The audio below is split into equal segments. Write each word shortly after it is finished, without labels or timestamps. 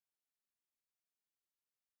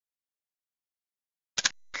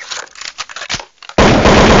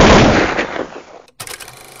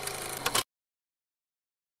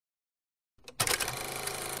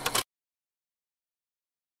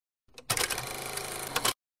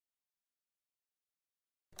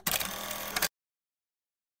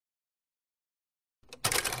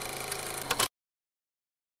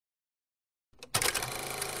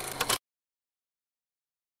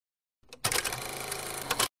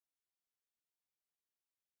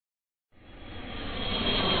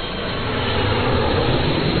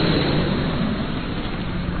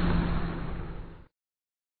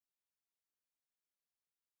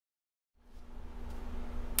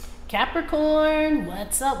Capricorn,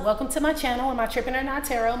 what's up? Welcome to my channel, Am I Tripping or Not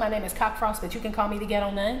Tarot. My name is Cockfrost, but you can call me the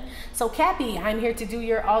Ghetto Nun. So Cappy, I'm here to do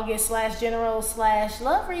your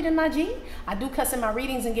August/general/love reading, my G. I do cuss in my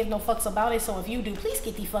readings and give no fucks about it, so if you do, please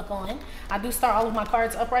get the fuck on. I do start all of my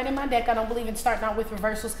cards upright in my deck. I don't believe in starting out with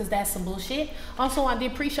reversals because that's some bullshit. Also, I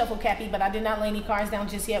did pre-shuffle, Cappy, but I did not lay any cards down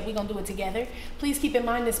just yet. We're going to do it together. Please keep in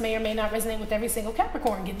mind this may or may not resonate with every single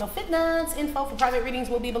Capricorn. Get no fit nuts. Info for private readings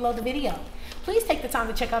will be below the video. Please take the time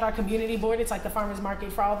to check out our community board. It's like the farmers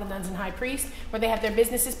market for all the nuns and high priests, where they have their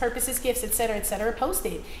businesses, purposes, gifts, etc.,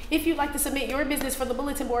 posted. If you'd like to submit your business for the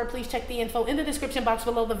bulletin board, please check the info in the description box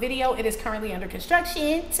below the video. It is currently under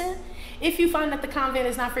construction. If you find that the convent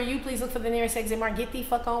is not for you, please look for the nearest exit mark. Get the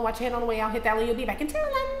fuck on. Watch your head on the way out. Hit that link. You'll be back in town.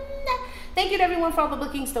 Thank you to everyone for all the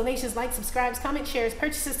bookings, donations, likes, subscribes, comments, shares,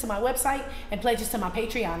 purchases to my website, and pledges to my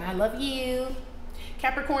Patreon. I love you.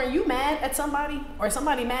 Capricorn, you mad at somebody or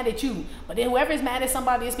somebody mad at you, but then whoever's mad at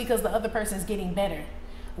somebody is because the other person's getting better,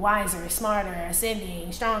 wiser, smarter,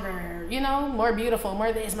 ascending, stronger, you know, more beautiful,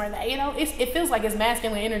 more this, more that, you know. It feels like it's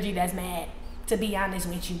masculine energy that's mad, to be honest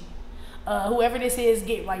with you. Whoever this is,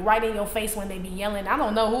 get like right in your face when they be yelling. I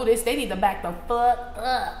don't know who this, they need to back the fuck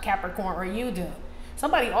up, Capricorn, or you do.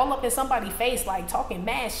 Somebody all up in somebody's face like talking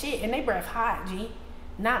mad shit and they breath hot, G.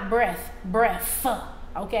 Not breath, breath.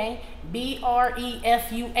 Okay,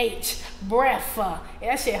 B-R-E-F-U-H, breath.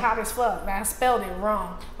 That shit hot as fuck. I spelled it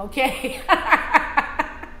wrong. Okay.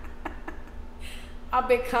 I've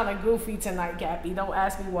been kind of goofy tonight, Cappy. Don't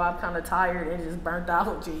ask me why. I'm kind of tired and just burnt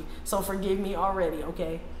out, G. So forgive me already,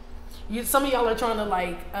 okay? Some of y'all are trying to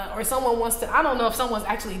like, or someone wants to, I don't know if someone's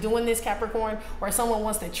actually doing this, Capricorn, or someone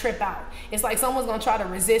wants to trip out. It's like someone's going to try to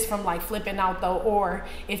resist from like flipping out though, or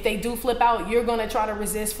if they do flip out, you're going to try to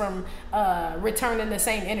resist from returning the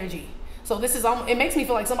same energy. So this is, it makes me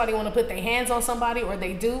feel like somebody want to put their hands on somebody, or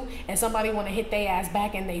they do, and somebody want to hit their ass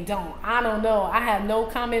back and they don't. I don't know. I have no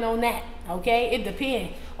comment on that. Okay, it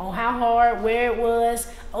depends on how hard, where it was,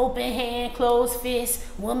 open hand, closed fist,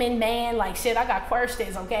 woman, man, like shit. I got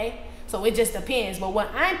questions, okay? So it just depends. But what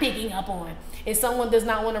I'm picking up on is someone does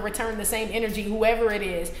not want to return the same energy, whoever it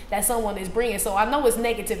is that someone is bringing. So I know it's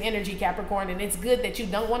negative energy, Capricorn, and it's good that you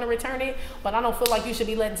don't want to return it, but I don't feel like you should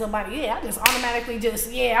be letting somebody, I just automatically just,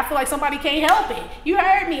 I feel like somebody can't help it. You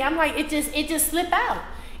heard me. I'm like, it just slip out.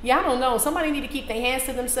 Yeah, I don't know. Somebody need to keep their hands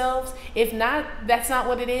to themselves. If not, that's not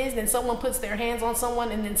what it is, then someone puts their hands on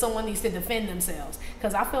someone and then someone needs to defend themselves.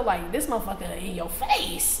 Because I feel like this motherfucker in your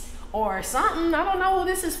face or something. I don't know who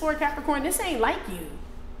this is for, Capricorn. This ain't like you.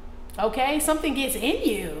 Okay? Something gets in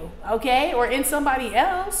you. Okay? Or in somebody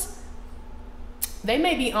else. They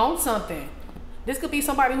may be on something. This could be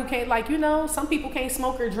somebody who can't, like, you know, some people can't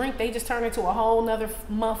smoke or drink. They just turn into a whole nother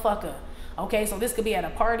motherfucker. Okay, so this could be at a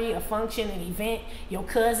party, a function, an event, your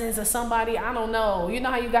cousins or somebody. I don't know. You know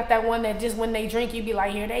how you got that one that just when they drink, you be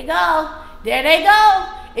like, here they go. There they go.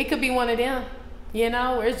 It could be one of them, you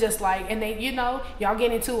know, where it's just like, and they, you know, y'all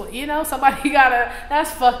get into it. You know, somebody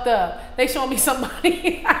that's fucked up. They show me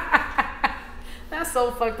somebody. That's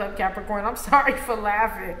so fucked up, Capricorn. I'm sorry for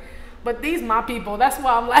laughing. But these my people. That's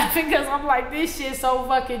why I'm laughing, because I'm like, this shit's so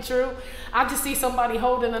fucking true. I just see somebody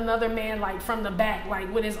holding another man like from the back,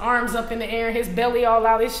 like with his arms up in the air, his belly all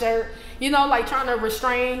out, his shirt, you know, like trying to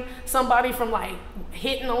restrain somebody from like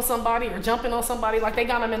hitting on somebody or jumping on somebody, like they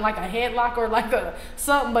got him in like a headlock or like a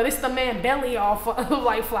something, but it's the man belly all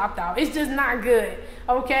like flopped out. It's just not good,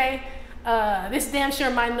 okay? This damn sure,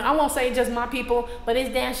 I won't say just my people, but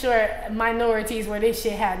it's damn sure minorities where this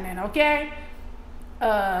shit happening, okay?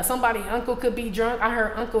 Somebody uncle could be drunk. I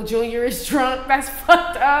heard Uncle Junior is drunk. That's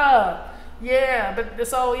fucked up. Yeah, but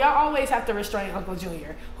so y'all always have to restrain Uncle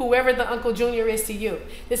Junior, whoever the Uncle Junior is to you.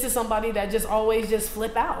 This is somebody that just always just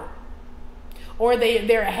flip out, or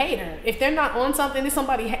they're a hater. If they're not on something, it's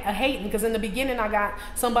somebody hating. Because in the beginning, I got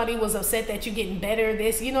somebody was upset that you getting better,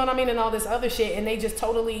 this, you know what I mean, and all this other shit, and they just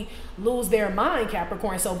totally lose their mind,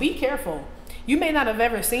 Capricorn. So be careful. You may not have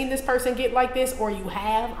ever seen this person get like this, or you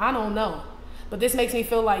have. I don't know. But this makes me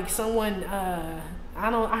feel like someone,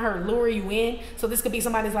 I heard lure you in. So this could be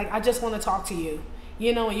somebody that's like, I just want to talk to you.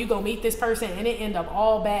 You know, and you go meet this person and it end up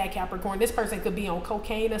all bad, Capricorn. This person could be on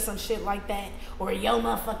cocaine or some shit like that. Or yo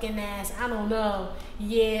motherfucking ass. I don't know.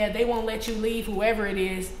 Yeah, they won't let you leave, whoever it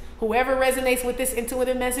is. Whoever resonates with this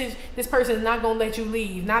intuitive message, this person is not going to let you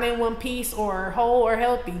leave. Not in one piece or whole or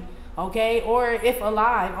healthy. Okay? Or if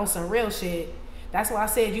alive, on some real shit. That's why I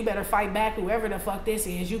said you better fight back, whoever the fuck this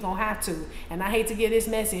is. You gonna have to. And I hate to give this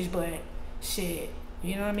message, but shit.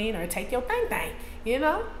 You know what I mean? Or take your thing, you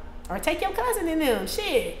know? Or take your cousin in them.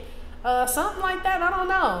 Shit. Something like that. I don't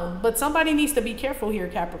know. But somebody needs to be careful here,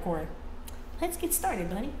 Capricorn. Let's get started,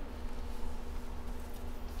 buddy.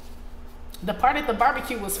 The part at the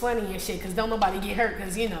barbecue was funny and shit, because don't nobody get hurt,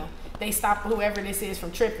 because, you know, they stopped whoever this is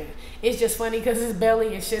from tripping. It's just funny because it's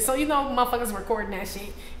belly and shit. So, you know, motherfuckers recording that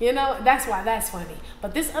shit. You know, that's why that's funny.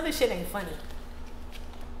 But this other shit ain't funny.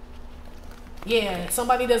 Yeah,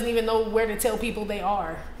 somebody doesn't even know where to tell people they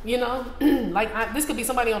are. You know? Like, this could be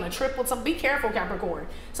somebody on a trip with some. Be careful, Capricorn.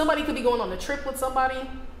 Somebody could be going on a trip with somebody.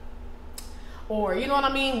 Or, you know what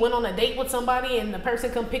I mean, went on a date with somebody and the person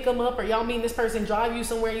come pick them up, or y'all mean this person drive you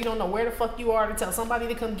somewhere you don't know where the fuck you are to tell somebody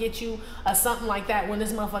to come get you or something like that when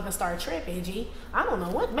this motherfucker start tripping, G. I don't know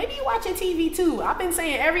what. Maybe you watching TV too. I've been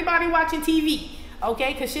saying everybody watching TV,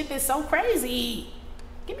 okay, because shit is so crazy.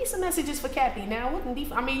 Give me some messages for Cappy now.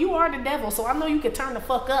 I mean, you are the devil, so I know you could turn the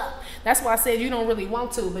fuck up. That's why I said you don't really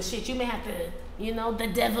want to, but shit, you may have to, you know, the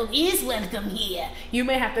devil is welcome here. You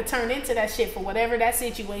may have to turn into that shit for whatever that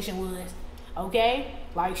situation was. Okay?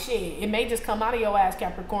 Like shit. It may just come out of your ass,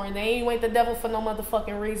 Capricorn. They ain't wait the devil for no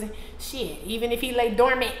motherfucking reason. Shit. Even if he lay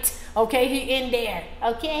dormant. Okay? He in there.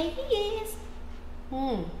 Okay? He is.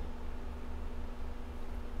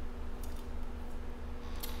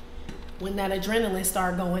 When that adrenaline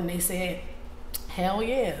started going, they said, hell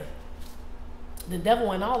yeah. The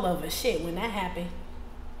devil and all of us. Shit, when that happened.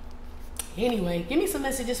 Anyway, give me some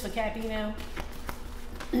messages for Cappy now.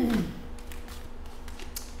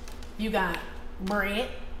 You got bread,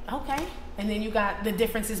 okay, and then you got the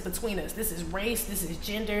differences between us. This is race, this is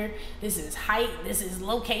gender, this is height, this is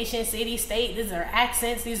location, city, state, these are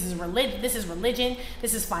accents, this is religion, this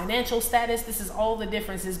is financial status, this is all the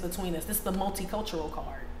differences between us. This is the multicultural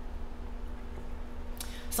card.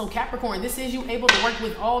 So Capricorn, this is you able to work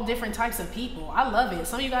with all different types of people. I love it.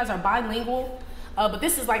 Some of you guys are bilingual. But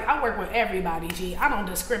this is like, I work with everybody, G. I don't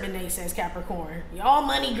discriminate, says Capricorn. Y'all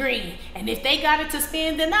money green. And if they got it to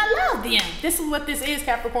spend, then I love them. This is what this is,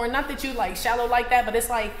 Capricorn. Not that you like shallow like that, but it's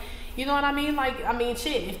like, you know what I mean? Like, I mean,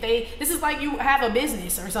 shit, if they, this is like you have a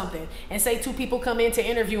business or something, and say two people come in to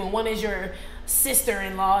interview, and one is your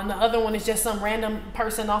sister-in-law, and the other one is just some random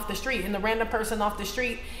person off the street. And the random person off the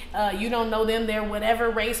street, you don't know them, they're whatever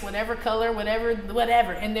race, whatever color,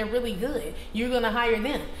 whatever, and they're really good. You're gonna hire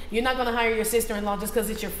them. You're not gonna hire your sister-in-law just because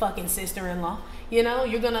it's your fucking sister-in-law. You know,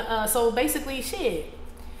 you're gonna, so basically, shit.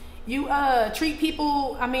 You treat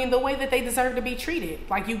people, I mean, the way that they deserve to be treated.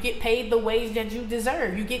 Like, you get paid the ways that you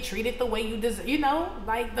deserve. You get treated the way you deserve, you know,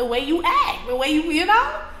 like the way you act, the way you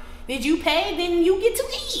know. Did you pay? Then you get to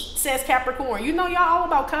eat, says Capricorn. You know, y'all all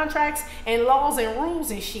about contracts and laws and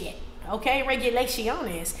rules and shit. Okay,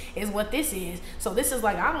 regulaciones is what this is. So this is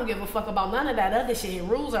like, I don't give a fuck about none of that other shit.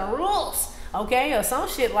 Rules are rules, okay, or some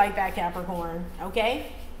shit like that, Capricorn,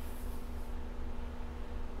 okay?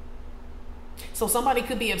 So somebody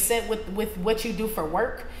could be upset with what you do for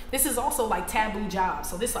work. This is also like taboo jobs.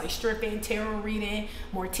 So this is like stripping, tarot reading,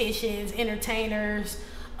 morticians, entertainers,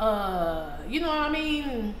 you know what I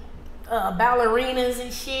mean? Ballerinas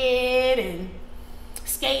and shit, and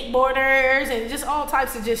skateboarders, and just all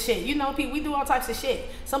types of just shit. You know, people, we do all types of shit.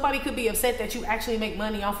 Somebody could be upset that you actually make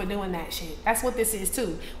money off of doing that shit. That's what this is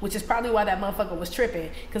too, which is probably why that motherfucker was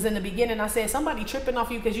tripping. Because in the beginning I said, somebody tripping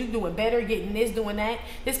off you because you do it better, getting this, doing that.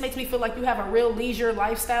 This makes me feel like you have a real leisure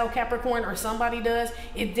lifestyle, Capricorn, or somebody does.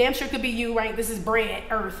 It damn sure could be you, right? This is bread,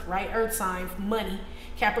 earth, right? Earth sign, money.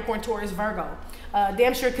 Capricorn, Taurus, Virgo.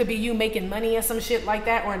 Damn sure it could be you making money or some shit like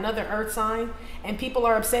that, or another earth sign, and people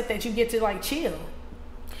are upset that you get to like chill.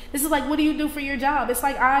 This is like, what do you do for your job? It's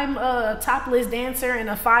like, I'm a topless dancer and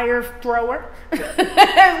a fire thrower.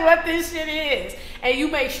 That's what this shit is. And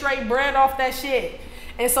you make straight bread off that shit.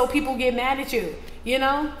 And so people get mad at you. You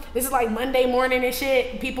know, this is like Monday morning and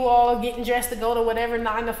shit. People all getting dressed to go to whatever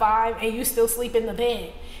 9 to 5, and you still sleep in the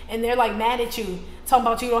bed. And they're like mad at you, talking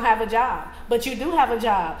about you don't have a job. But you do have a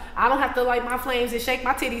job. I don't have to light my flames and shake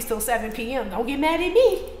my titties till 7 p.m. Don't get mad at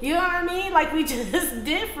me. You know what I mean? Like, we just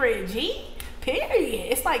different, G.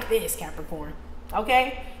 Period. It's like this, Capricorn.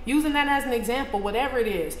 Okay? Using that as an example, whatever it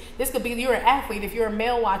is. This could be, you're an athlete if you're a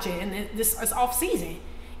male watching and this is off season.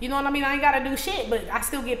 You know what I mean? I ain't got to do shit, but I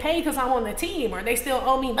still get paid because I'm on the team, or they still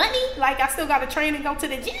owe me money. Like, I still got to train and go to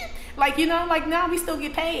the gym. Like, you know, like now we still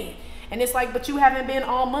get paid. And it's like, but you haven't been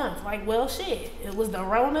all month. Like, well, shit. It was the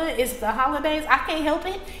Rona. It's the holidays. I can't help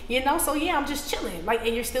it. You know? So, yeah, I'm just chilling. Like,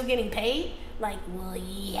 and you're still getting paid? Like, well,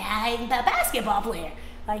 yeah, I'm a basketball player.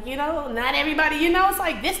 Like, you know, not everybody, you know, it's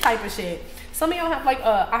like this type of shit. Some of y'all have like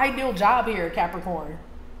a ideal job here, Capricorn.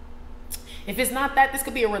 If it's not that, this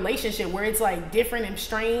could be a relationship where it's like different and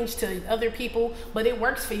strange to other people, but it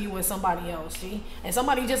works for you with somebody else, see? And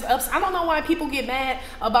somebody just ups. I don't know why people get mad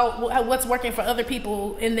about what's working for other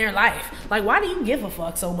people in their life. Like, why do you give a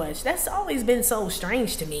fuck so much? That's always been so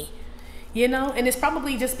strange to me. You know, and it's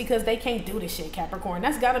probably just because they can't do the shit, Capricorn.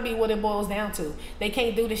 That's got to be what it boils down to. They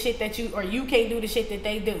can't do the shit that you, or you can't do the shit that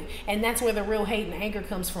they do. And that's where the real hate and anger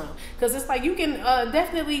comes from. Because it's like, you can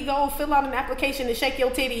definitely go fill out an application to shake your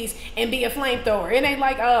titties and be a flamethrower. It ain't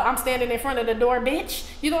like, I'm standing in front of the door, bitch.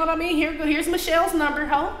 You know what I mean? Here's Michelle's number,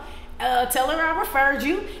 ho. Tell her I referred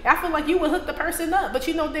you. I feel like you would hook the person up. But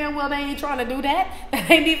you know damn well they ain't trying to do that. That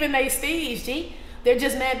ain't even they stage, G. They're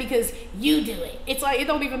just mad because you do it. It's like, it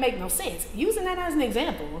don't even make no sense. Using that as an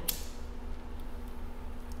example.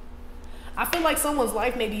 I feel like someone's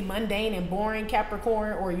life may be mundane and boring,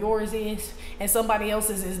 Capricorn, or yours is, and somebody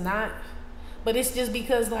else's is not. But it's just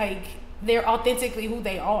because, like, they're authentically who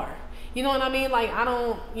they are. You know what I mean? Like, I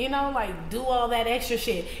don't, you know, like, do all that extra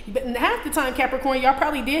shit. But half the time, Capricorn, y'all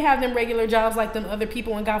probably did have them regular jobs like them other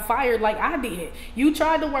people and got fired like I did. You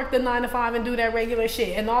tried to work the 9 to 5 and do that regular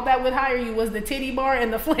shit, and all that would hire you was the titty bar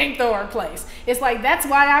and the flamethrower place. It's like, that's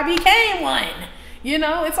why I became one. You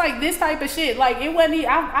know, it's like this type of shit. Like, it wasn't,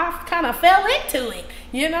 I kind of fell into it.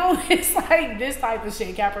 You know, it's like this type of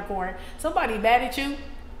shit, Capricorn. Somebody mad at you?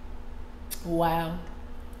 Wow.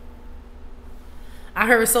 I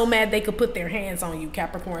heard so mad they could put their hands on you,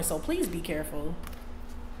 Capricorn, so please be careful.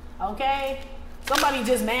 Okay? Somebody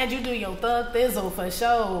just mad you do your thug thizzle for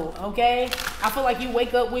sure, okay? I feel like you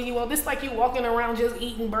wake up when you want. This like you walking around just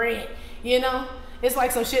eating bread, you know? It's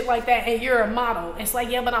like some shit like that, and you're a model. It's like,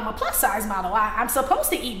 yeah, but I'm a plus size model. I'm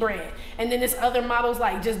supposed to eat bread. And then this other model's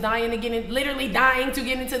like just dying to get in, literally dying to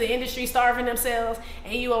get into the industry, starving themselves,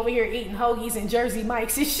 and you over here eating hoagies and Jersey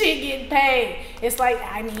Mikes and shit getting paid. It's like,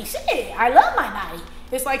 I mean, shit, I love my body.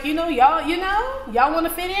 It's like, y'all want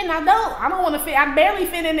to fit in? I don't want to fit. I barely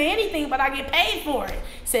fit into anything, but I get paid for it,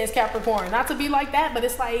 says Capricorn. Not to be like that, but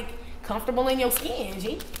it's like comfortable in your skin,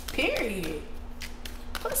 G. Period.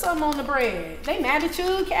 Put something on the bread. They mad at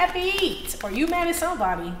you, Cappy, eat. Or you mad at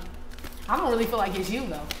somebody. I don't really feel like it's you,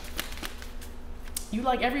 though. You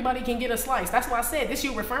like everybody can get a slice. That's why I said this,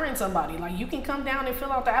 you referring somebody. Like, you can come down and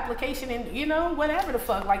fill out the application and, you know, whatever the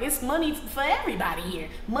fuck. Like, it's money for everybody here.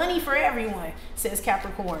 Money for everyone, says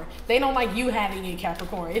Capricorn. They don't like you having it,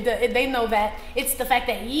 Capricorn. They know that. It's the fact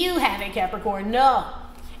that you have it, Capricorn. No.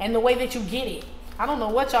 And the way that you get it. I don't know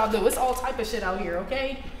what y'all do. It's all type of shit out here,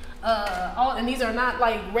 okay? And these are not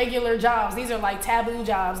like regular jobs. These are like taboo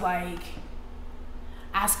jobs. Like,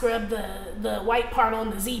 I scrub the white part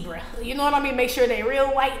on the zebra. You know what I mean? Make sure they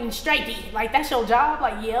real white and stripey. Like, that's your job?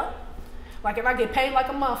 Like, yep. Like, and I get paid like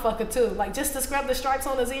a motherfucker too. Like, just to scrub the stripes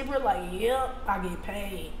on the zebra, like, yep, I get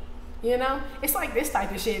paid. You know? It's like this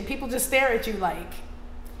type of shit. People just stare at you like,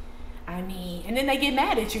 I mean, and then they get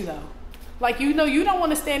mad at you though. Like, you know, you don't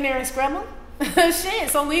want to stand there and scrub them.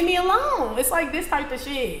 Shit, so leave me alone. It's like this type of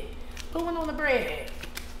shit. Put one on the bread.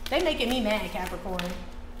 They making me mad, Capricorn.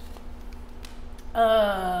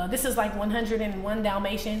 This is like 101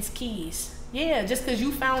 Dalmatians keys. Yeah, just because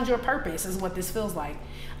you found your purpose is what this feels like.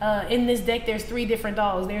 In this deck, there's 3 different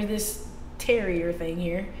dogs. There's this terrier thing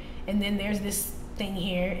here, and then there's this thing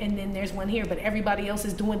here, and then there's one here, but everybody else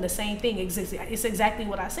is doing the same thing. It's exactly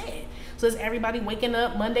what I said. So it's everybody waking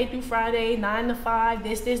up Monday through Friday, 9 to 5,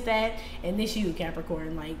 this, that, and this you,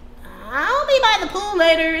 Capricorn. Like, I'll be by the pool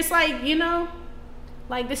later. It's like, you know,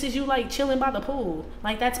 like, this is you, like, chilling by the pool.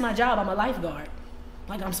 Like, that's my job. I'm a lifeguard.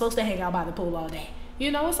 Like, I'm supposed to hang out by the pool all day.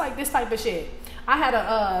 You know, it's like this type of shit. I had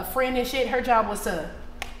a friend and shit. Her job was to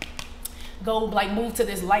go, like, move to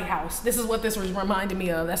this lighthouse. This is what this was reminding me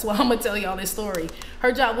of. That's why I'm gonna tell y'all this story.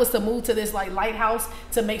 Her job was to move to this, like, lighthouse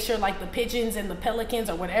to make sure, like, the pigeons and the pelicans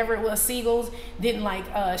or whatever it was, seagulls, didn't, like,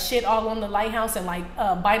 shit all on the lighthouse and, like,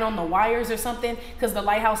 bite on the wires or something, because the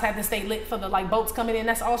lighthouse had to stay lit for the, like, boats coming in.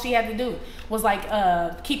 That's all she had to do was,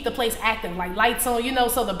 like, keep the place active, like, lights on, you know,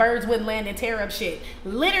 so the birds wouldn't land and tear up shit.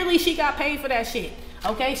 Literally, she got paid for that shit.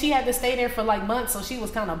 Okay, she had to stay there for like months, so she was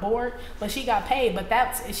kind of bored, but she got paid. But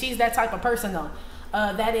she's that type of person though.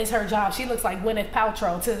 That is her job. She looks like Gwyneth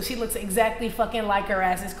Paltrow too. She looks exactly fucking like her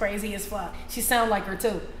ass. It's crazy as fuck. She sound like her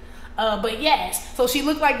too. But yes, so she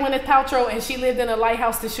looked like Gwyneth Paltrow, and she lived in a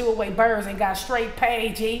lighthouse to shoo away birds and got straight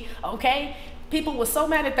paid, G. Okay? People were so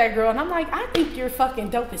mad at that girl, and I'm like, I think you're fucking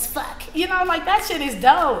dope as fuck. You know, like, that shit is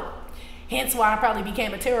dope. Hence why I probably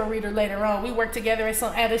became a tarot reader later on. We worked together at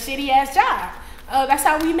a shitty ass job. That's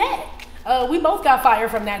how we met. We both got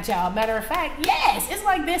fired from that job. Matter of fact, yes, it's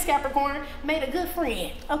like this, Capricorn. Made a good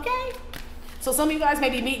friend, okay? So some of you guys may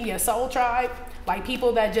be meeting your soul tribe, like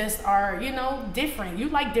people that just are, you know, different. You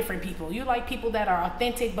like different people. You like people that are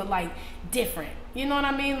authentic, but like different. You know what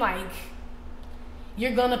I mean? Like,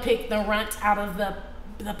 you're gonna pick the runt out of the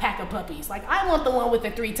the pack of puppies. Like, I want the one with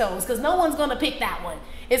the 3 toes, because no one's gonna pick that one.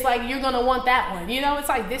 It's like, you're gonna want that one, you know? It's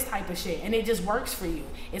like this type of shit, and it just works for you.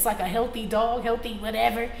 It's like a healthy dog, healthy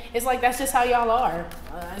whatever. It's like, that's just how y'all are.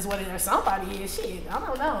 Is what it is. Somebody is. Shit, I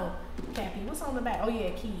don't know. Cappy, what's on the back? Oh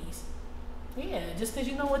yeah, keys. Yeah, just because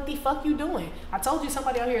you know what the fuck you doing. I told you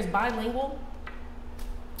somebody out here is bilingual,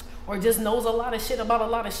 or just knows a lot of shit about a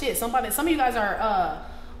lot of shit. Some of you guys are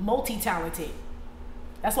multi-talented.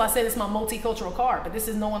 That's why I said it's my multicultural card, but this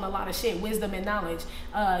is knowing a lot of shit, wisdom and knowledge.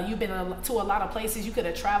 You've been to a lot of places. You could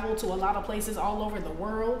have traveled to a lot of places all over the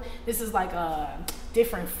world. This is like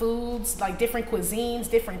different foods, like different cuisines,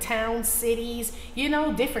 different towns, cities, you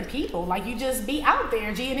know, different people. Like, you just be out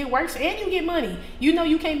there, G, and it works, and you get money. You know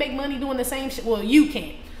you can't make money doing the same shit. Well, you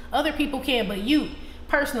can't. Other people can, but you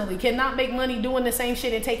personally cannot make money doing the same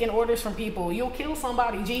shit and taking orders from people. You'll kill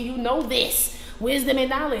somebody, G. You know this. Wisdom and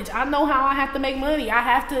knowledge. I know how I have to make money. I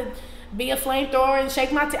have to be a flamethrower and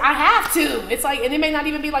shake my I have to. It's like, and it may not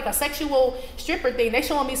even be like a sexual stripper thing. They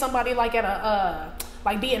showing me somebody like at a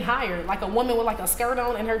like being hired, like a woman with like a skirt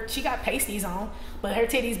on, and she got pasties on, but her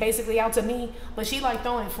titties basically out to me, but she like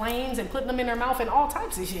throwing flames and putting them in her mouth and all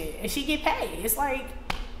types of shit, and she get paid. It's like,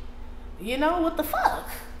 you know, what the fuck?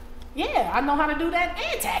 Yeah, I know how to do that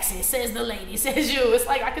and taxes, says the lady, says you. It's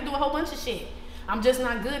like, I can do a whole bunch of shit. I'm just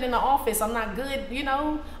not good in the office. I'm not good, you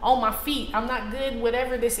know, on my feet. I'm not good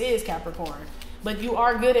whatever this is, Capricorn. But you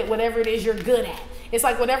are good at whatever it is you're good at. It's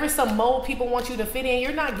like whatever some mold people want you to fit in,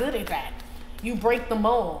 you're not good at that. You break the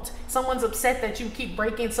mold. Someone's upset that you keep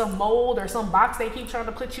breaking some mold or some box they keep trying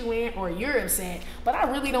to put you in, or you're upset. But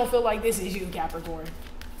I really don't feel like this is you, Capricorn.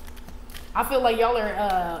 I feel like y'all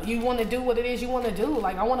are, you want to do what it is you want to do.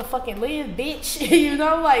 Like, I want to fucking live, bitch. You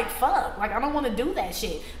know, like, fuck. Like, I don't want to do that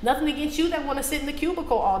shit. Nothing against you that want to sit in the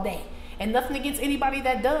cubicle all day. And nothing against anybody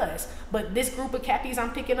that does. But this group of Cappies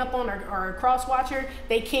I'm picking up on are a cross-watcher.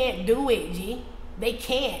 They can't do it, G. They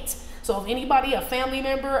can't. So if anybody, a family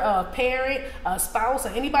member, a parent, a spouse, or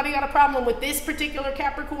anybody got a problem with this particular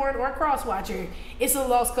Capricorn or cross-watcher, it's a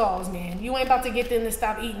lost cause, man. You ain't about to get them to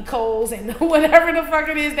stop eating coals and whatever the fuck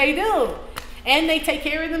it is they do. And they take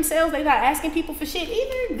care of themselves. They not asking people for shit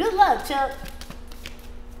either. Good luck, Chuck.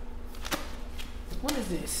 What is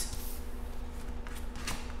this?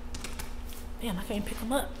 Damn, I can't pick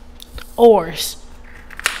them up. Oars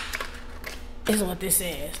is what this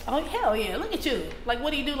is. Oh, hell yeah, look at you. Like,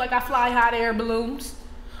 what do you do? Like, I fly hot air balloons.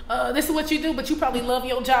 This is what you do, but you probably love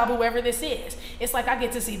your job, whoever this is. It's like, I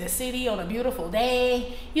get to see the city on a beautiful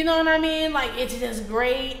day. You know what I mean? Like, it's just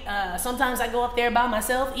great. Sometimes I go up there by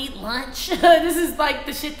myself, eat lunch. This is like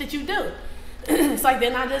the shit that you do. It's like,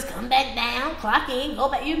 then I just come back down, clock in, go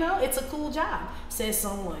back. You know, it's a cool job, says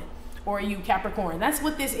someone. Or you, Capricorn. That's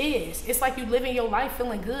what this is. It's like you living your life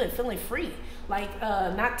feeling good, feeling free. Like,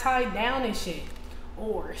 not tied down and shit.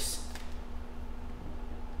 Oars.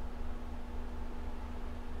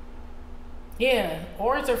 Yeah,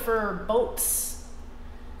 oars are for boats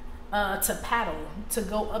to paddle, to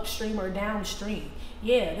go upstream or downstream.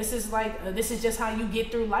 Yeah, this is like, this is just how you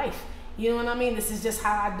get through life. You know what I mean? This is just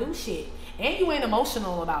how I do shit. And you ain't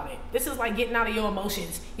emotional about it. This is like getting out of your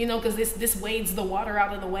emotions, you know, because this wades the water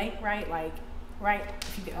out of the way, right? Like, right?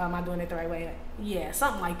 Am I doing it the right way? Yeah,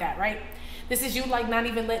 something like that, right? This is you like not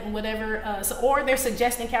even letting whatever, or they're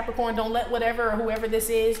suggesting, Capricorn, don't let whatever or whoever this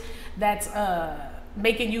is that's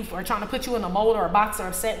making you or trying to put you in a mold or a box or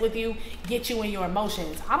upset with you, get you in your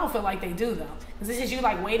emotions. I don't feel like they do though. Because this is you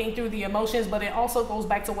like wading through the emotions, but it also goes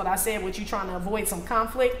back to what I said, with you trying to avoid some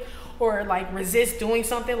conflict or like resist doing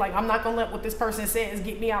something. Like, I'm not gonna let what this person says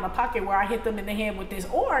get me out of pocket where I hit them in the head with this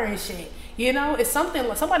oar and shit. You know, it's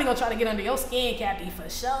something, somebody gonna try to get under your skin, Cappy, for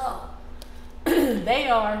sure. They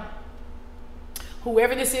are.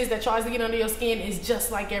 Whoever this is that tries to get under your skin is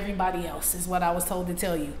just like everybody else, is what I was told to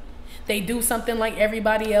tell you. They do something like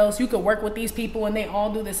everybody else. You could work with these people and they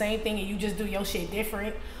all do the same thing and you just do your shit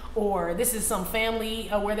different. Or this is some family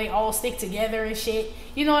where they all stick together and shit.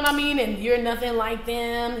 You know what I mean? And you're nothing like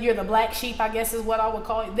them. You're the black sheep, I guess is what I would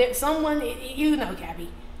call it. There's someone, you know, Cappy.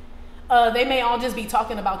 They may all just be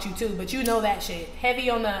talking about you too, but you know that shit. Heavy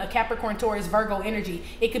on the Capricorn, Taurus, Virgo energy.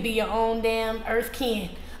 It could be your own damn earth kin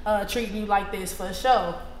treating you like this for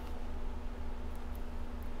sure.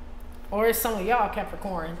 Or it's some of y'all,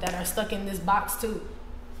 Capricorn, that are stuck in this box too,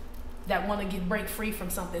 that want to break free from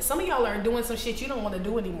something. Some of y'all are doing some shit you don't want to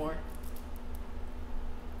do anymore.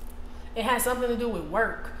 It has something to do with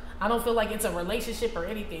work. I don't feel like it's a relationship or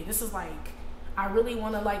anything. This is like, I really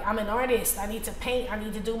want to, like, I'm an artist. I need to paint. I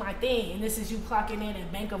need to do my thing. And this is you clocking in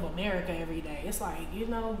at Bank of America every day. It's like, you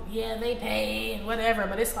know, yeah, they pay and whatever,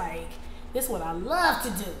 but it's like, this is what I love to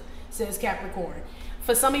do, says Capricorn.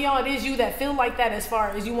 For some of y'all, it is you that feel like that as far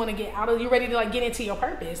as you want to get out of, you're ready to like get into your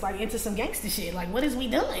purpose, like into some gangster shit. Like, what is we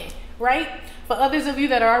doing, right? For others of you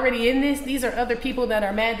that are already in this, these are other people that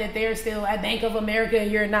are mad that they're still at Bank of America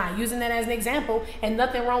and you're not. Using that as an example, and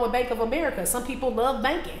nothing wrong with Bank of America. Some people love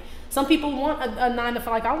banking. Some people want a 9 to 5.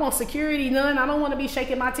 Like, I want security, none. I don't want to be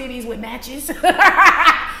shaking my titties with matches.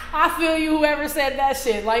 I feel you, whoever said that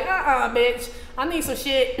shit. Like, bitch. I need some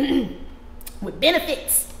shit with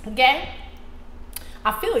benefits, okay?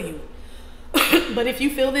 I feel you. But if you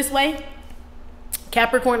feel this way,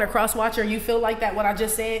 Capricorn or cross watcher, you feel like that, what I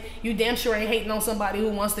just said, you damn sure ain't hating on somebody who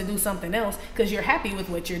wants to do something else because you're happy with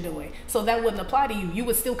what you're doing. So that wouldn't apply to you. You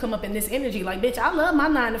would still come up in this energy like, bitch, I love my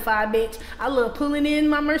 9 to 5, bitch. I love pulling in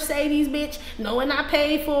my Mercedes, bitch, knowing I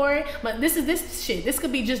paid for it. But this shit. This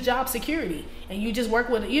could be just job security. And you just work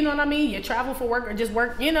with, you know what I mean? You travel for work or just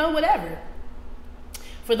work, you know, whatever.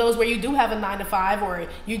 For those where you do have a 9 to 5 or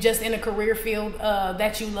you just in a career field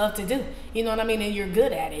that you love to do, you know what I mean, and you're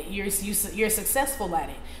good at it, you're successful at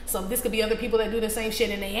it. So this could be other people that do the same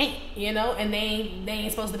shit and they ain't, you know, and they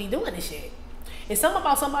ain't supposed to be doing this shit. It's something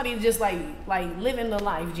about somebody just like living the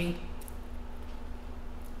life, G.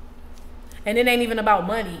 And it ain't even about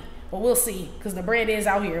money. Well, we'll see, because the bread is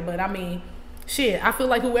out here. But I mean, shit, I feel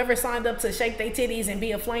like whoever signed up to shake their titties and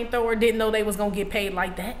be a flamethrower didn't know they was going to get paid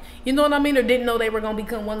like that. You know what I mean? Or didn't know they were going to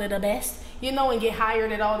become one of the best, you know, and get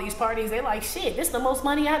hired at all these parties. They like, shit, this is the most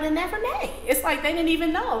money I've never made. It's like they didn't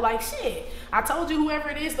even know. Like, shit, I told you whoever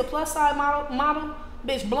it is, the plus side model,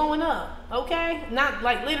 bitch, blowing up, okay? Not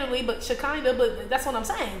like literally, but kinda, but that's what I'm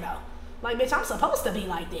saying, though. Like, bitch, I'm supposed to be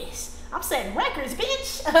like this. I'm setting records,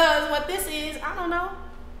 bitch. What this is, I don't know.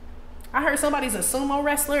 I heard somebody's a sumo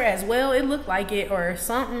wrestler as well. It looked like it or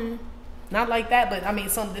something. Not like that, but I mean,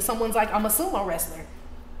 someone's like, I'm a sumo wrestler.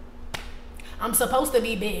 I'm supposed to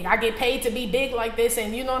be big. I get paid to be big like this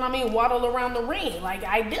and, you know what I mean, waddle around the ring like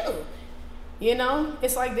I do. You know?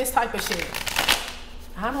 It's like this type of shit.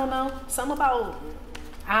 I don't know. Something about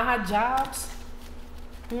odd jobs.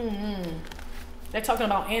 They're talking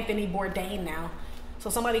about Anthony Bourdain now. So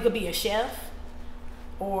somebody could be a chef.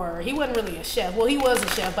 Or he wasn't really a chef. Well, he was a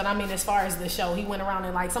chef, but I mean, as far as the show, he went around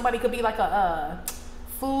and like somebody could be like a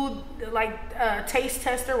food, like taste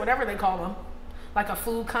tester, whatever they call them, like a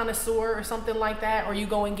food connoisseur or something like that. Or you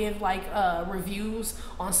go and give like reviews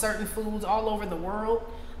on certain foods all over the world.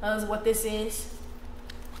 Is what this is.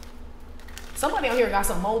 Somebody out here got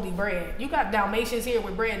some moldy bread. You got Dalmatians here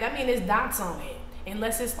with bread. That means there's dots on it,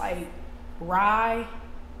 unless it's like rye.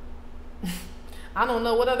 I don't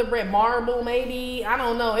know what other bread, marble maybe. I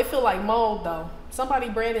don't know. It feel like mold though. Somebody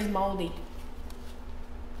bread is moldy.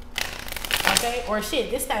 Okay, or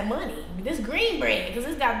shit, this that money. This green bread, because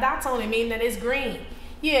it's got dots on it, meaning that it's green.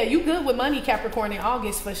 Yeah, you good with money,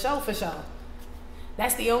 Capricorn-August, for sure, for sure.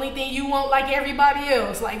 That's the only thing you want like everybody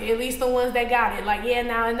else, like at least the ones that got it. Like, yeah,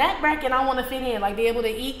 now in that bracket, I want to fit in, like be able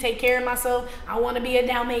to eat, take care of myself. I want to be a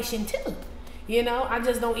Dalmatian too. You know, I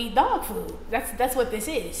just don't eat dog food. That's what this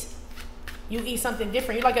is. You eat something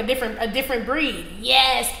different. You're like a different breed.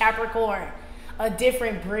 Yes, Capricorn. A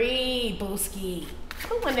different breed, Booski.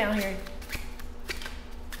 Put one down here.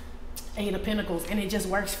 8 of Pentacles, and it just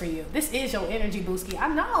works for you. This is your energy, Booski. I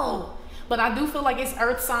know. But I do feel like it's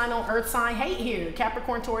earth sign on earth sign hate here.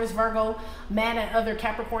 Capricorn, Taurus, Virgo, mad at other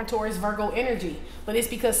Capricorn, Taurus, Virgo energy. But it's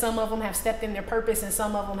because some of them have stepped in their purpose and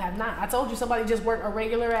some of them have not. I told you somebody just worked a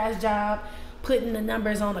regular ass job, putting the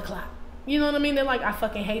numbers on the clock. You know what I mean? They're like, I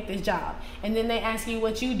fucking hate this job. And then they ask you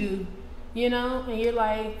what you do, you know? And you're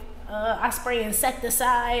like, I spray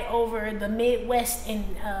insecticide over the Midwest and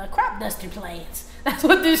crop duster planes. That's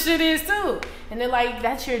what this shit is too. And they're like,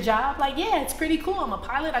 that's your job? Like, yeah, it's pretty cool. I'm a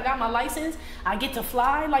pilot. I got my license. I get to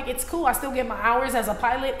fly. Like, it's cool. I still get my hours as a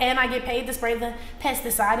pilot and I get paid to spray the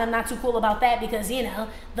pesticide. I'm not too cool about that because, you know,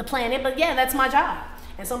 the planet. But yeah, that's my job.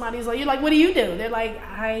 And somebody's like, you're like, what do you do? They're like,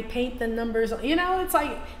 I paint the numbers. You know, it's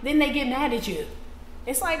like, then they get mad at you.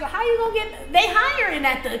 It's like, how you gonna get, they hiring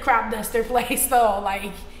at the crop duster place though.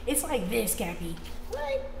 Like, it's like this, Cappy.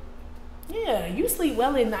 What? Yeah, you sleep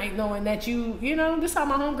well at night knowing that you know, this is how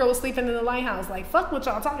my homegirl was sleeping in the lighthouse. Like, fuck what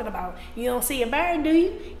y'all talking about. You don't see a bird, do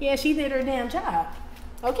you? Yeah, she did her damn job.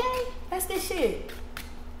 Okay? That's this shit.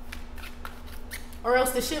 Or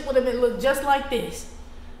else the shit would have been looked just like this.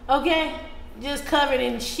 Okay? Just covered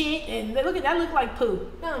in shit, and look at that, look like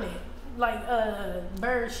poop, don't it? Like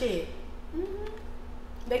bird shit.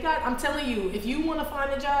 They got, I'm telling you, if you want to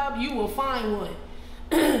find a job, you will find one.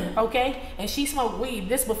 Okay? And she smoked weed.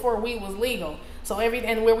 This before weed was legal. So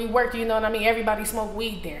and where we worked, you know what I mean, everybody smoked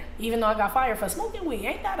weed there. Even though I got fired for smoking weed.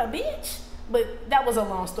 Ain't that a bitch? But that was a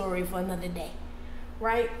long story for another day.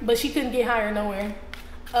 Right? But she couldn't get hired nowhere.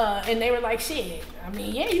 And they were like, shit, I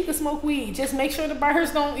mean, yeah, you can smoke weed. Just make sure the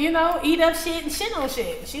birds don't, you know, eat up shit and shit on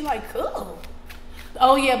shit. She like, cool.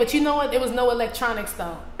 Oh, yeah, but you know what? There was no electronics,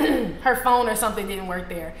 though. Her phone or something didn't work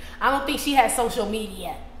there. I don't think she had social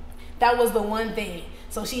media. That was the one thing.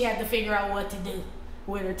 So she had to figure out what to do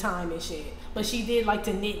with her time and shit. But she did like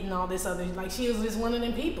to knit and all this other, like she was just one of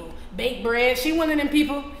them people. Bake bread, she one of them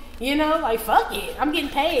people, you know, like fuck it. I'm getting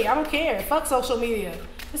paid, I don't care. Fuck social media.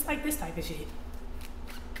 It's like this type of shit.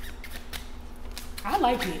 I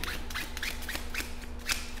like it.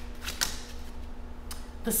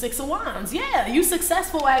 The Six of Wands. Yeah, you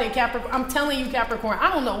successful at it, Capricorn. I'm telling you, Capricorn.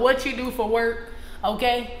 I don't know what you do for work,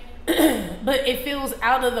 okay? But it feels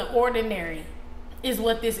out of the ordinary is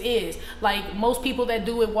what this is. Like most people that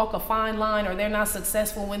do it walk a fine line, or they're not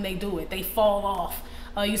successful when they do it. They fall off.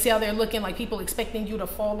 You see how they're looking, like people expecting you to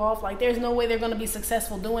fall off. Like there's no way they're going to be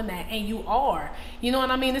successful doing that. And you are. You know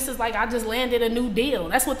what I mean? This is like I just landed a new deal.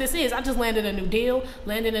 That's what this is. I just landed a new deal,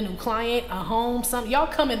 landed a new client, a home, something. Y'all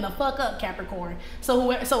coming the fuck up, Capricorn. So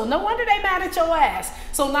no wonder they mad at your ass.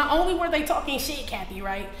 So not only were they talking shit, Cappy,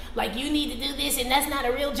 right? Like you need to do this and that's not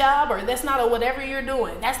a real job, or that's not a whatever you're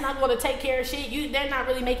doing. That's not going to take care of shit. They're not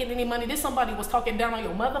really making any money. This somebody was talking down on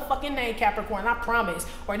your motherfucking name, Capricorn. I promise.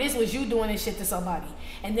 Or this was you doing this shit to somebody.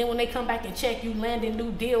 And then when they come back and check, you landing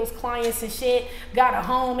new deals, clients and shit, got a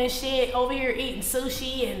home and shit, over here eating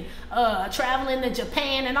sushi and traveling to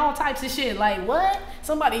Japan and all types of shit. Like what?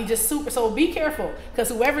 Somebody just super. So be careful, because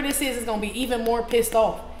whoever this is going to be even more pissed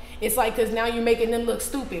off. It's like, because now you're making them look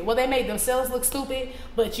stupid. Well, they made themselves look stupid,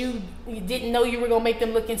 but you didn't know you were going to make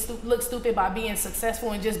them look stupid by being successful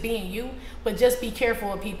and just being you. But just be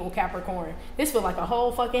careful of people, Capricorn. This feel like a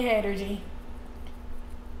whole fucking hater, G.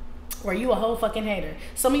 Or you a whole fucking hater.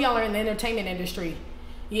 Some of y'all are in the entertainment industry.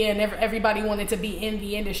 Yeah, and everybody wanted to be in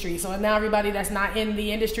the industry. So now everybody that's not in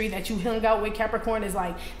the industry that you hung out with, Capricorn, is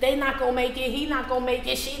like, they not gonna make it, he not gonna make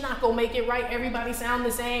it, she not gonna make it, right? Everybody sound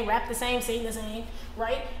the same, rap the same, sing the same,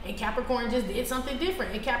 right? And Capricorn just did something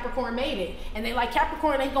different, and Capricorn made it. And they like,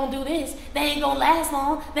 Capricorn ain't gonna do this, they ain't gonna last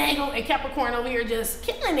long, they ain't gonna, and Capricorn over here just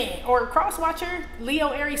killing it. Or cross-watcher, Leo,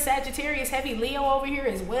 Aries, Sagittarius, heavy Leo over here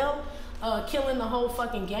as well. Killing the whole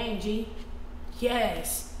fucking game, G.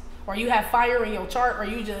 Yes. Or you have fire in your chart, or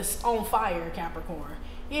you just on fire, Capricorn.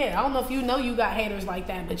 Yeah, I don't know if you know you got haters like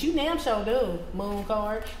that, but you damn sure do, moon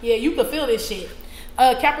card. Yeah, you can feel this shit.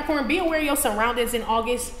 Capricorn, be aware of your surroundings in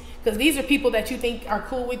August, because these are people that you think are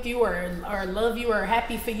cool with you, or love you, or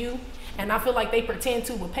happy for you. And I feel like they pretend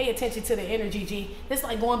to, but pay attention to the energy, G. It's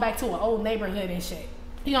like going back to an old neighborhood and shit.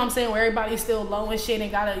 You know what I'm saying? Where everybody's still low and shit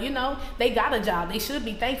and gotta, you know, they got a job. They should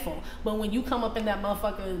be thankful. But when you come up in that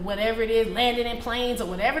motherfucker, whatever it is, landing in planes or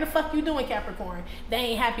whatever the fuck you doing, Capricorn, they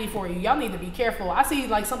ain't happy for you. Y'all need to be careful. I see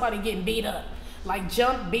like somebody getting beat up. Like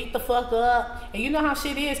jump, beat the fuck up. And you know how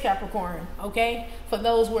shit is, Capricorn, okay? For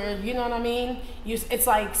those where, you know what I mean? It's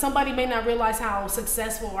like somebody may not realize how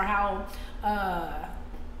successful or how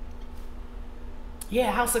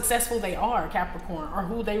successful they are, Capricorn, or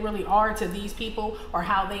who they really are to these people, or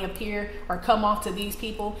how they appear or come off to these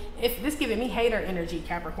people. If this giving me hater energy,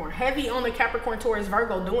 Capricorn. Heavy on the Capricorn, Taurus,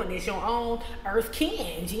 Virgo doing this, your own Earth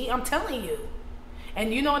kin, G, I'm telling you.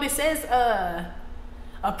 And you know what it says?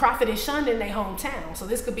 A prophet is shunned in their hometown. So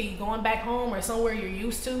this could be going back home or somewhere you're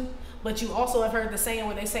used to. But you also have heard the saying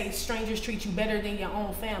where they say strangers treat you better than your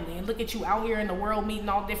own family. And look at you out here in the world meeting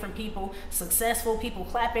all different people, successful people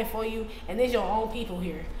clapping for you, and there's your own people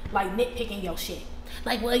here, like nitpicking your shit.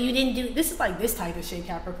 Like, well, you didn't do, this is like this type of shit,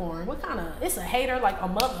 Capricorn. What kind of, it's a hater like a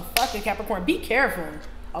motherfucking Capricorn. Be careful,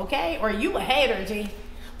 okay? Or you a hater, G.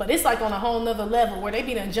 But it's like on a whole nother level where they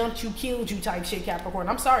be done jumped you, killed you type shit, Capricorn.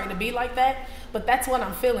 I'm sorry to be like that, but that's what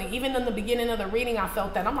I'm feeling. Even in the beginning of the reading, I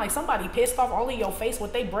felt that. I'm like, somebody pissed off all in your face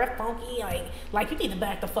with their breath funky. Like you need to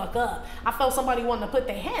back the fuck up. I felt somebody wanting to put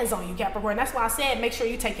their hands on you, Capricorn. That's why I said make sure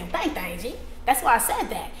you take your thing, G. That's why I said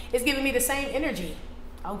that. It's giving me the same energy,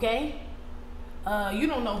 okay? You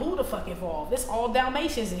don't know who the fuck involved. It's all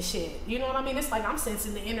Dalmatians and shit. You know what I mean? It's like I'm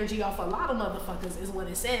sensing the energy off a lot of motherfuckers is what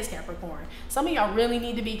it says, Capricorn. Some of y'all really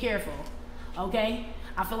need to be careful, okay?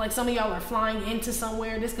 I feel like some of y'all are flying into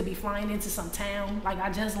somewhere. This could be flying into some town. Like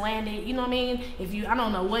I just landed, you know what I mean? I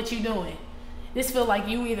don't know what you're doing. This feel like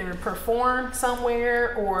you either perform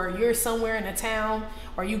somewhere, or you're somewhere in a town,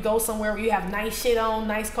 or you go somewhere where you have nice shit on,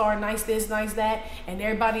 nice car, nice this, nice that, and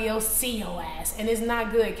everybody else see your ass. And it's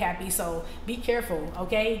not good, Cappy, so be careful,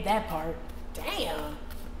 okay? That part. Damn.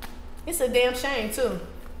 It's a damn shame, too.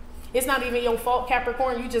 It's not even your fault,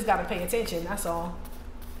 Capricorn. You just got to pay attention, that's all.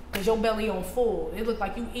 Because your belly on full. It look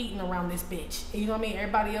like you eating around this bitch. You know what I mean?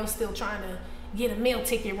 Everybody else still trying to get a meal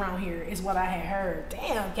ticket around here is what I had heard.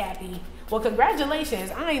 Damn, Cappy. Well, congratulations.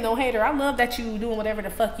 I ain't no hater. I love that you doing whatever the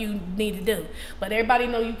fuck you need to do. But everybody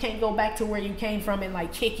know you can't go back to where you came from and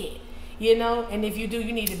like kick it, you know? And if you do,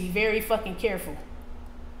 you need to be very fucking careful.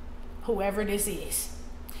 Whoever this is.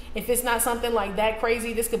 If it's not something like that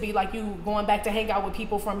crazy, this could be like you going back to hang out with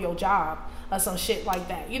people from your job or some shit like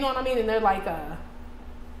that. You know what I mean? And they're like a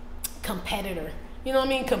competitor. You know what I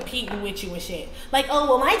mean? Competing with you and shit. Like, oh,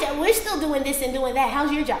 well, my job, we're still doing this and doing that.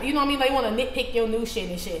 How's your job? You know what I mean? They want to nitpick your new shit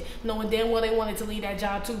and shit. Knowing damn well they wanted to leave that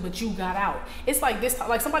job too, but you got out. It's like this,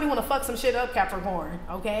 like somebody want to fuck some shit up, Capricorn,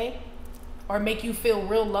 okay? Or make you feel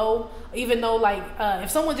real low. Even though, like,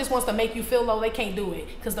 if someone just wants to make you feel low, they can't do it.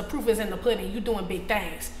 Because the proof is in the pudding. You doing big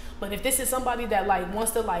things. But if this is somebody that, like,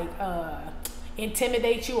 wants to, like,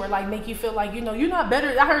 intimidate you or, like, make you feel like, you know, you're not better.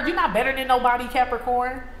 I heard you're not better than nobody,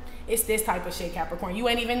 Capricorn. It's this type of shit, Capricorn. You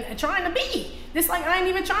ain't even trying to be. This like, I ain't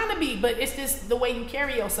even trying to be, but it's just the way you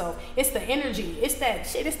carry yourself. It's the energy. It's that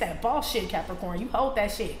shit. It's that boss shit, Capricorn. You hold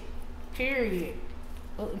that shit. Period.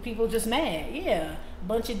 People just mad. Yeah.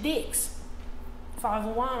 Bunch of dicks. 5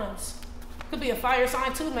 of Wands. Could be a fire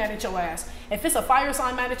sign too mad at your ass. If it's a fire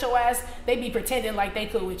sign mad at your ass, they be pretending like they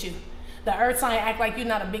cool with you. The earth sign act like you're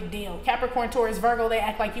not a big deal. Capricorn, Taurus, Virgo, they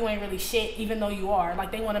act like you ain't really shit, even though you are.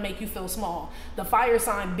 Like, they want to make you feel small. The fire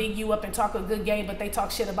sign big you up and talk a good game, but they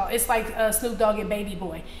talk shit about. It's like Snoop Dogg and Baby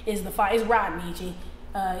Boy. Is the fire? It's Rodney G.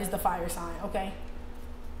 Is the fire sign? Okay.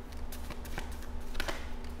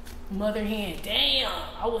 Mother hen. Damn,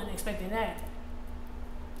 I wasn't expecting that.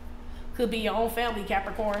 Could be your own family,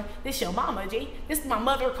 Capricorn. This your mama, G. This is my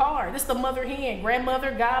mother card. This the mother hen,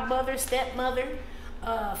 grandmother, godmother, stepmother.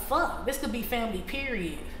 Fuck, this could be family,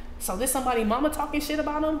 period. So this somebody mama talking shit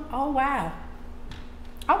about them? Oh, wow.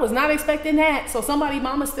 I was not expecting that. So somebody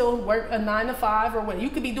mama still work a 9 to 5 or what? You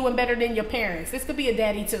could be doing better than your parents. This could be a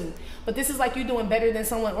daddy too. But this is like you doing better than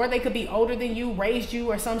someone, or they could be older than you, raised you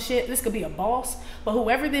or some shit. This could be a boss. But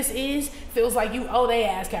whoever this is feels like you owe they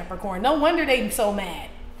ass, Capricorn. No wonder they so mad.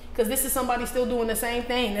 Because this is somebody still doing the same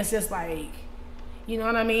thing. That's just like, you know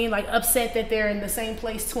what I mean? Like upset that they're in the same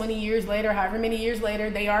place 20 years later, however many years later.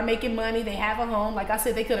 They are making money. They have a home. Like I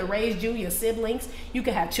said, they could have raised you, your siblings. You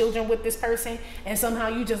could have children with this person. And somehow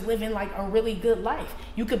you just living like a really good life.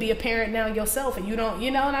 You could be a parent now yourself and you don't,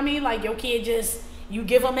 you know what I mean? Like your kid just, you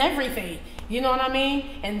give them everything. You know what I mean?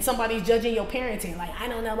 And somebody's judging your parenting. Like, I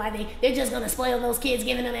don't know why they're just going to spoil those kids,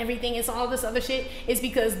 giving them everything. It's all this other shit. It's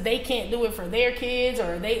because they can't do it for their kids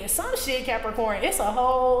or they, some shit, Capricorn. It's a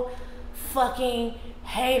whole fucking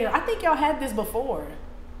hater. I think y'all had this before.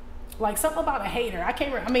 Like something about a hater. I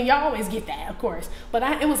can't remember. I mean, y'all always get that, of course. But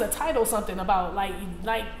it was a title, something about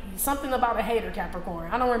like something about a hater,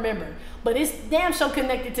 Capricorn. I don't remember. But it's damn sure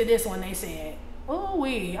connected to this one, they said.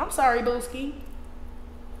 Ooh-wee. I'm sorry, Booski.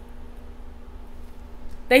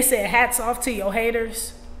 They said hats off to your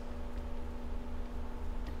haters.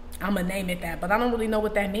 I'm going to name it that. But I don't really know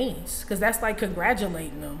what that means. Because that's like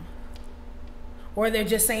congratulating them. Or they're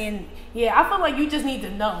just saying, yeah, I feel like you just need to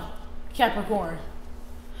know, Capricorn.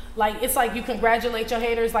 Like, it's like you congratulate your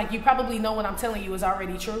haters. Like, you probably know what I'm telling you is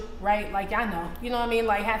already true, right? Like, I know. You know what I mean?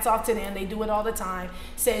 Like, hats off to them. They do it all the time,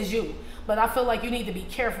 says you. But I feel like you need to be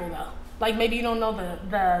careful, though. Like, maybe you don't know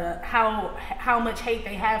how much hate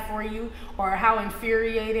they have for you, or how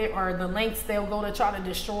infuriated, or the lengths they'll go to try to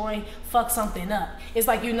destroy, fuck something up. It's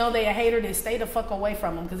like, you know they a hater, then stay the fuck away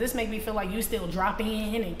from them. Because this make me feel like you still drop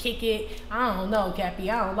in and kick it. I don't know,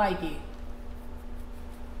 Cappy. I don't like it.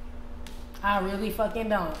 I really fucking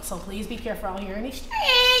don't. So please be careful out here in these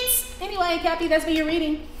streets. Anyway, Cappy, that's been your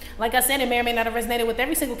reading. Like I said, it may or may not have resonated with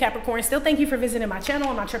every single Capricorn. Still, thank you for visiting my channel.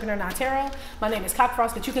 I'm Amitrippinornawtarotbooking Not Tarot. My name is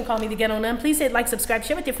Cockfrost, but you can call me the Ghetto Nun. Please hit like, subscribe,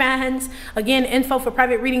 share with your friends. Again, info for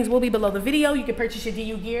private readings will be below the video. You can purchase your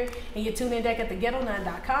DU gear and your Toon In Deck at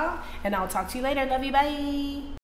theghettonun.com. And I'll talk to you later. Love you. Bye.